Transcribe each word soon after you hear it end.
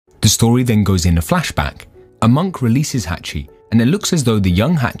The story then goes in a flashback. A monk releases Hachi, and it looks as though the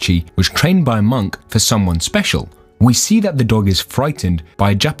young Hachi was trained by a monk for someone special. We see that the dog is frightened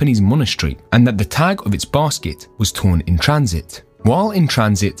by a Japanese monastery and that the tag of its basket was torn in transit. While in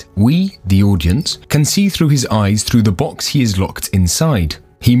transit, we, the audience, can see through his eyes through the box he is locked inside.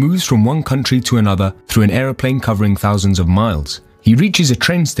 He moves from one country to another through an aeroplane covering thousands of miles. He reaches a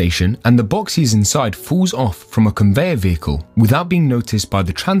train station and the box he is inside falls off from a conveyor vehicle without being noticed by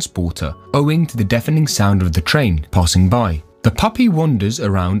the transporter owing to the deafening sound of the train passing by. The puppy wanders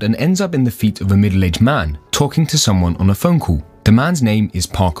around and ends up in the feet of a middle-aged man talking to someone on a phone call. The man's name is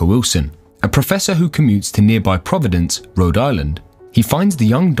Parker Wilson, a professor who commutes to nearby Providence, Rhode Island. He finds the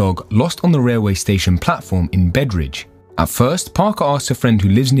young dog lost on the railway station platform in Bedridge. At first, Parker asks a friend who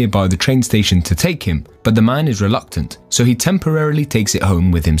lives nearby the train station to take him, but the man is reluctant, so he temporarily takes it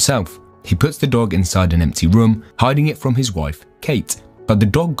home with himself. He puts the dog inside an empty room, hiding it from his wife, Kate. But the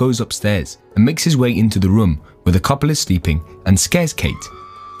dog goes upstairs and makes his way into the room where the couple is sleeping and scares Kate.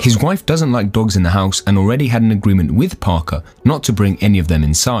 His wife doesn't like dogs in the house and already had an agreement with Parker not to bring any of them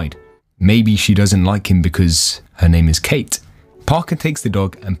inside. Maybe she doesn't like him because her name is Kate. Parker takes the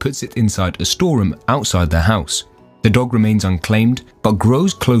dog and puts it inside a storeroom outside their house. The dog remains unclaimed, but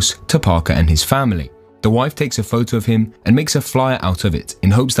grows close to Parker and his family. The wife takes a photo of him and makes a flyer out of it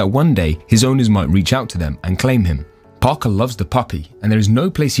in hopes that one day his owners might reach out to them and claim him. Parker loves the puppy and there is no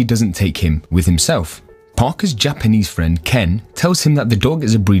place he doesn't take him with himself. Parker's Japanese friend Ken tells him that the dog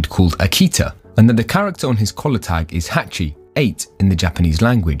is a breed called Akita and that the character on his collar tag is Hachi, 8 in the Japanese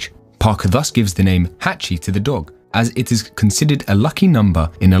language. Parker thus gives the name Hachi to the dog, as it is considered a lucky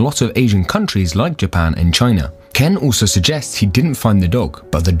number in a lot of Asian countries like Japan and China. Ken also suggests he didn't find the dog,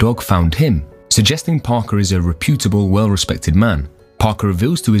 but the dog found him, suggesting Parker is a reputable, well-respected man. Parker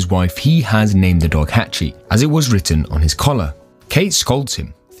reveals to his wife he has named the dog Hachi, as it was written on his collar. Kate scolds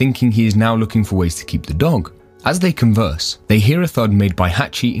him, thinking he is now looking for ways to keep the dog. As they converse, they hear a thud made by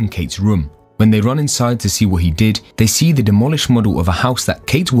Hachi in Kate's room. When they run inside to see what he did, they see the demolished model of a house that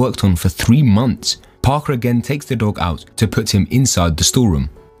Kate worked on for 3 months. Parker again takes the dog out to put him inside the storeroom.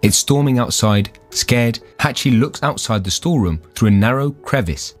 It's storming outside. Scared, Hachi looks outside the storeroom through a narrow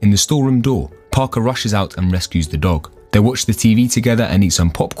crevice in the storeroom door. Parker rushes out and rescues the dog. They watch the TV together and eat some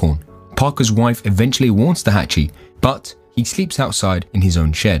popcorn. Parker's wife eventually warns the Hachi, but he sleeps outside in his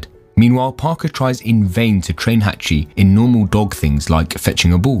own shed. Meanwhile, Parker tries in vain to train Hachi in normal dog things like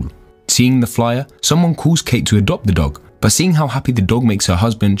fetching a ball. Seeing the flyer, someone calls Kate to adopt the dog, but seeing how happy the dog makes her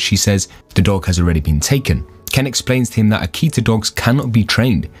husband, she says the dog has already been taken. Ken explains to him that Akita dogs cannot be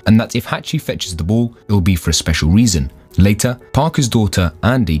trained and that if Hachi fetches the ball, it will be for a special reason. Later, Parker's daughter,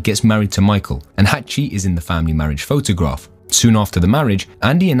 Andy, gets married to Michael and Hachi is in the family marriage photograph. Soon after the marriage,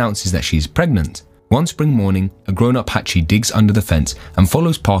 Andy announces that she is pregnant. One spring morning, a grown-up Hachi digs under the fence and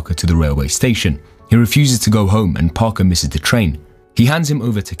follows Parker to the railway station. He refuses to go home and Parker misses the train. He hands him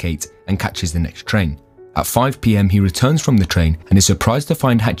over to Kate and catches the next train. At 5 p.m, he returns from the train and is surprised to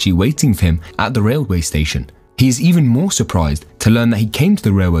find Hachi waiting for him at the railway station. He is even more surprised to learn that he came to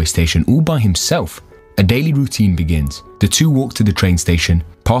the railway station all by himself. A daily routine begins. The two walk to the train station,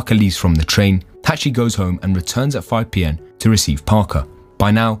 Parker leaves from the train, Hachi goes home and returns at 5 p.m. to receive Parker.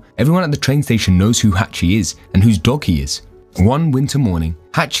 By now, everyone at the train station knows who Hachi is and whose dog he is. One winter morning,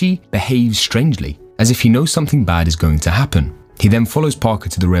 Hachi behaves strangely, as if he knows something bad is going to happen. He then follows Parker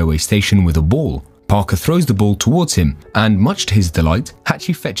to the railway station with a ball. Parker throws the ball towards him and, much to his delight,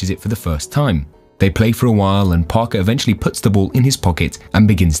 Hachi fetches it for the first time. They play for a while and Parker eventually puts the ball in his pocket and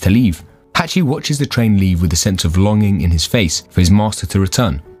begins to leave. Hachi watches the train leave with a sense of longing in his face for his master to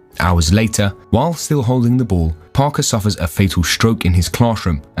return. Hours later, while still holding the ball, Parker suffers a fatal stroke in his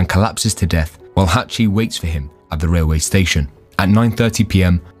classroom and collapses to death while Hachi waits for him at the railway station. At 9:30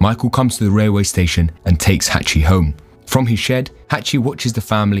 p.m, Michael comes to the railway station and takes Hachi home. From his shed, Hachi watches the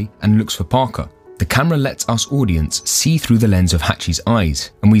family and looks for Parker. The camera lets us audience see through the lens of Hachi's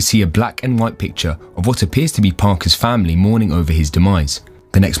eyes, and we see a black and white picture of what appears to be Parker's family mourning over his demise.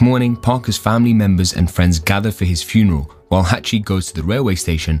 The next morning, Parker's family members and friends gather for his funeral, while Hachi goes to the railway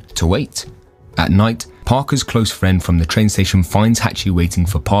station to wait. At night, Parker's close friend from the train station finds Hachi waiting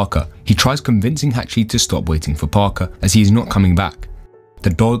for Parker. He tries convincing Hachi to stop waiting for Parker as he is not coming back. The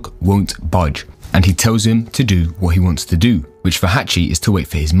dog won't budge, and he tells him to do what he wants to do, which for Hachi is to wait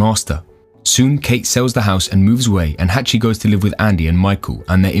for his master. Soon, Kate sells the house and moves away, and Hachi goes to live with Andy and Michael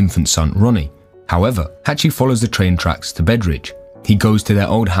and their infant son, Ronnie. However, Hachi follows the train tracks to Bedridge. He goes to their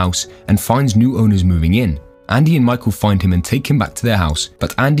old house and finds new owners moving in. Andy and Michael find him and take him back to their house,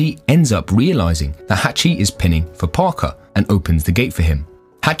 but Andy ends up realizing that Hachi is pinning for Parker and opens the gate for him.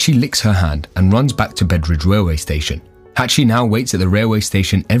 Hachi licks her hand and runs back to Bedridge railway station. Hachi now waits at the railway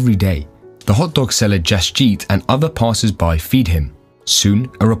station every day. The hot dog seller Jasjeet and other passers-by feed him. Soon,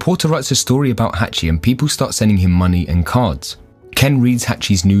 a reporter writes a story about Hachi and people start sending him money and cards. Ken reads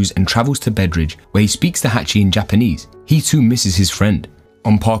Hachi's news and travels to Bedridge, where he speaks to Hachi in Japanese. He too misses his friend.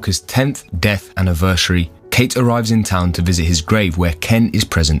 On Parker's 10th death anniversary, Kate arrives in town to visit his grave, where Ken is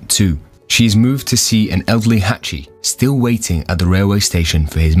present too. She is moved to see an elderly Hachi, still waiting at the railway station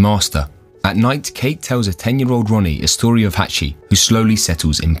for his master. At night, Kate tells a 10-year-old Ronnie a story of Hachi, who slowly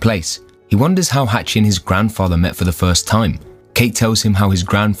settles in place. He wonders how Hachi and his grandfather met for the first time. Kate tells him how his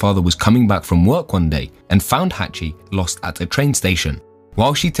grandfather was coming back from work one day and found Hachi lost at a train station.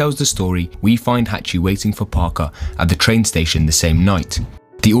 While she tells the story, we find Hachi waiting for Parker at the train station the same night.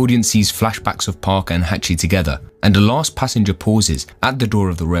 The audience sees flashbacks of Parker and Hachi together, and the last passenger pauses at the door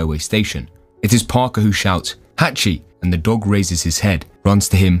of the railway station. It is Parker who shouts, "Hachi!" and the dog raises his head, runs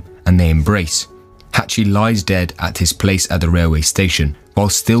to him, and they embrace. Hachi lies dead at his place at the railway station, while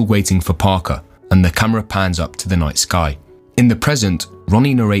still waiting for Parker, and the camera pans up to the night sky. In the present,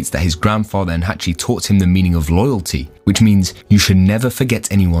 Ronnie narrates that his grandfather and Hachi taught him the meaning of loyalty, which means you should never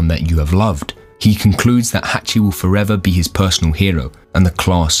forget anyone that you have loved. He concludes that Hachi will forever be his personal hero, and the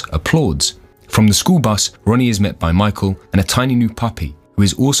class applauds. From the school bus, Ronnie is met by Michael and a tiny new puppy, who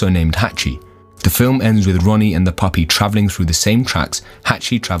is also named Hachi. The film ends with Ronnie and the puppy travelling through the same tracks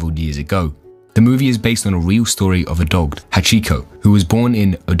Hachi travelled years ago. The movie is based on a real story of a dog, Hachiko, who was born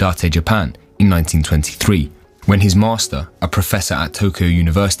in Odate, Japan in 1923. When his master, a professor at Tokyo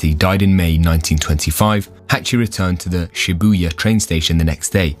University, died in May 1925, Hachi returned to the Shibuya train station the next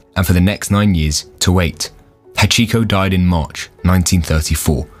day, and for the next 9 years, to wait. Hachiko died in March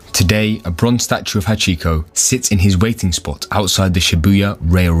 1934. Today, a bronze statue of Hachiko sits in his waiting spot outside the Shibuya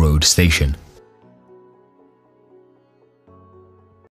Railroad station.